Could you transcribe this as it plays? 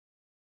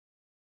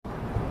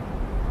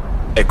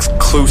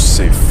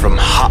Exclusive from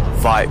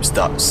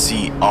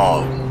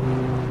hotvibes.co.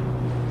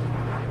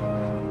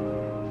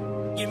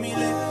 Give me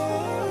that.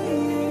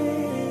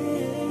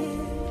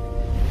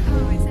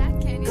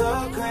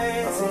 Go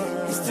crazy.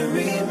 It's the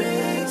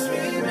remix.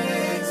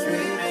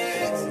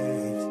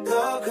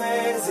 Go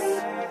crazy.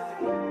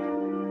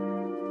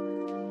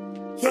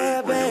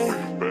 Yeah, babe.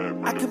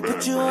 I can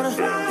put you on a. It's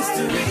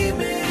the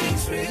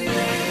remix.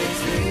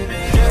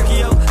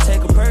 Jerky-o,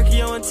 take a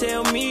Perky-o and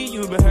tell me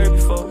you been hurt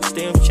before.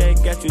 Stem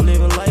check, got you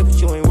living life, but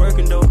you ain't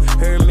working though.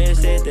 Her man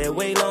said that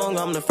way long,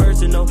 I'm the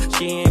first to know.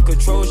 She in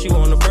control, she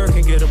want a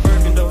Birkin, get a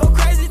Birkin though. Go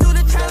crazy, do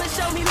the challenge,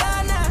 show me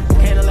love now.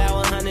 Can't allow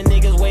 100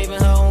 niggas waving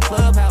her on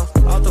Clubhouse.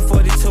 Off the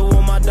 42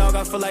 on my dog,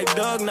 I feel like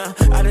Doug now.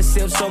 I done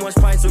sipped so much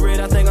pints of red,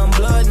 I think I'm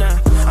blood now.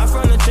 I'm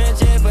from the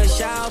trench, yeah,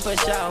 for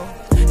sure.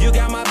 You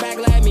got my back,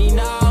 let me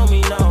know.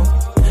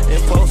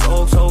 And post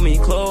oaks hold me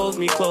close.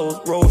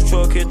 Rose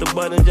truck hit the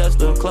button just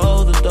to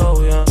close the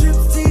door, yeah.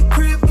 Gypsy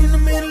crib in the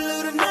middle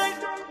of the night.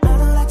 I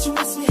don't let you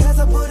miss me as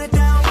I put it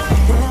down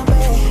right. Damn,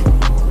 babe,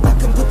 I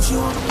can put you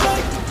on the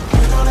flight.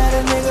 You know that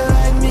a nigga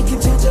like me can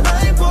change your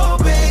life, oh,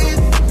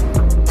 baby.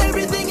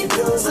 Everything you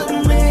do is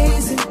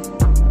amazing.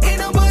 Ain't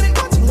nobody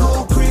got you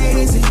go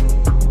crazy.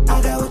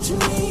 I got what you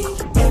need.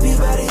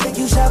 Everybody think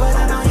you shy, but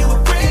I know you a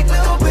freak,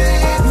 little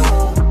baby.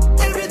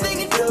 Everything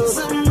you do is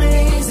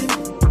amazing.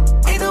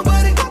 Ain't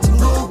nobody got you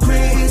go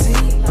crazy.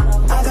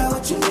 I got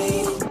what you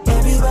need.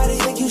 Everybody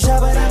think you shy,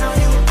 but I know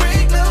you a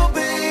freak, little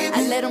baby.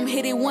 I let him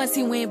hit it once,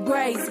 he went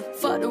brazy.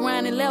 Fucked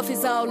around and left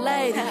his old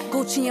lady.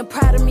 Gucci and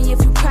proud of me if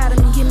you proud of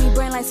me. Give me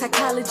brain like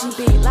psychology.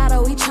 Big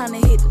lotto, he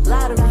tryna hit the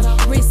lottery.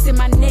 Wrist in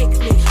my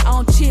necklace, I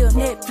don't chill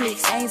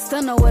Netflix. I ain't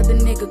stun no other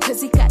nigga, cause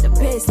he got the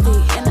best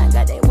dick. And I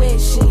got that wet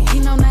shit, he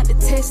know not to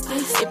test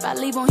this. If I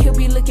leave him, he'll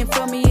be looking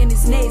for me in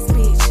his next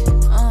bitch.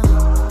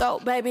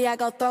 Throat baby, I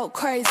go throat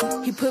crazy.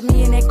 He put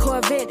me in that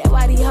Corvette, that's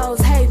why these hoes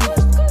hate me.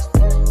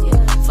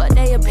 Fuck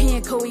they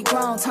opinion, cool, we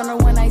grown. Turn her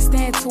one night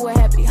stand to a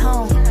happy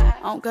home.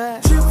 Oh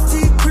God.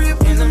 Gypsy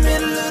crib in the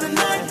middle of the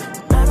night.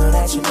 I know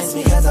that you miss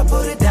me cause I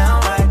put it down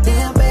right.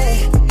 Damn,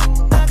 babe,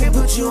 I can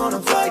put you on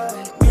a flight.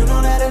 You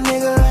know that a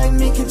nigga like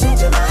me can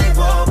change your life,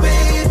 oh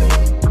baby.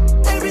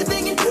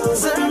 Everything you do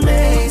is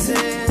amazing.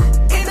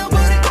 Ain't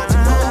nobody got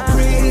you go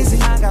crazy.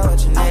 I got what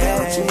you need.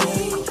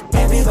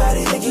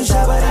 Everybody think you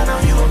shy, but I know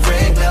you a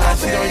freak, little I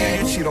cheat on you,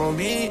 you cheat on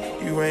me.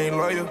 You ain't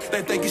loyal.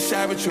 They think you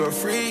shy, but you're a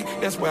freak.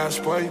 That's why I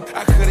spoil you.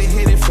 I could've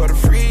hit it for the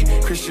free.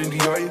 Christian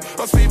Dior.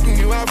 I'm sweeping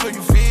you out for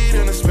your feet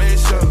in a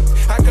space shuttle.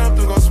 I come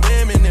through, go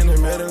swimming in the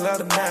middle of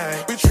the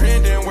night. We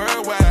trending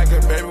worldwide,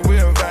 cause baby,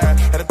 we'll vibe.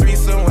 Had a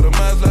threesome with a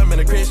Muslim and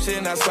a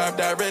Christian. I swapped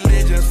out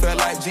religions. Felt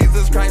like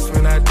Jesus Christ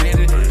when I did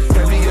it.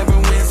 Have you ever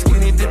went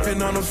skinny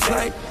dipping on a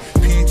flight?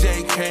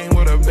 PJ came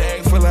with a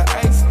bag full of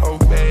ice. Oh,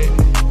 babe,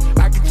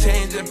 I can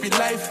change up your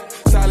life.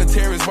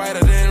 Solitaire is whiter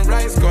than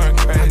rice, going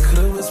crazy. I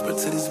could've whispered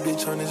to this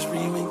bitch on this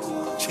remix.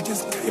 She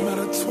just came out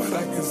of twat,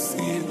 I can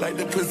see it. Like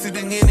the pussy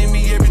the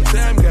enemy every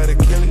time, gotta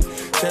kill it.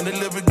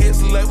 Chandelier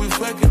gets like we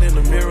fucking in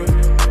the mirror.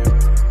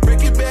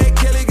 Break it back,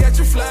 Kelly got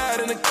you fly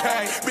in the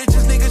kite.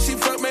 Richest nigga she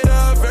fuck made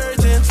her a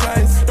virgin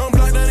twice. Don't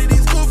block none of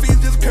these goofies,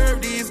 just curve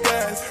these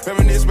guys.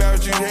 Reminisce about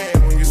what you had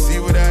when you see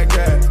what I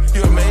got.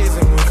 You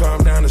amazing when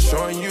calm down to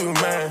showing you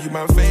mine. You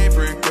my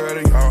favorite girl,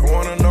 and y'all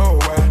wanna know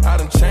why. I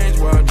done changed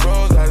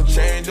wardrobes, I done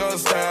changed your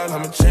style.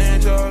 I'ma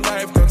change your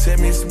life, don't tell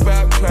me it's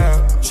about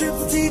cloud.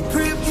 Gypsy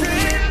crib.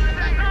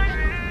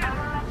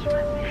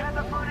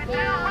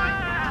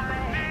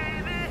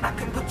 I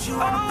can put you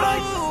on a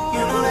flight. You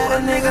know that a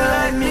nigga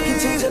like me can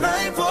change your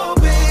life, oh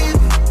baby.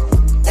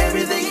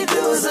 Everything you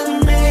do is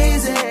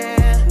amazing.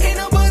 Ain't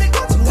nobody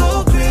got to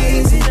go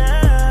crazy.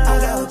 I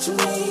got what you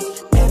need.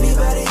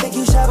 Everybody think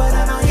you shy, but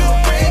I know you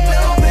a freak,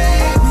 little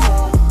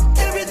baby.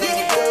 Everything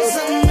you do is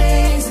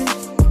amazing.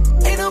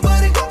 Ain't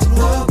nobody got to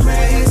go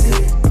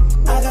crazy.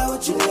 I got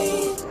what you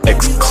need.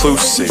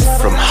 Exclusive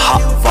from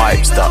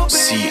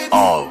hotvibes.co.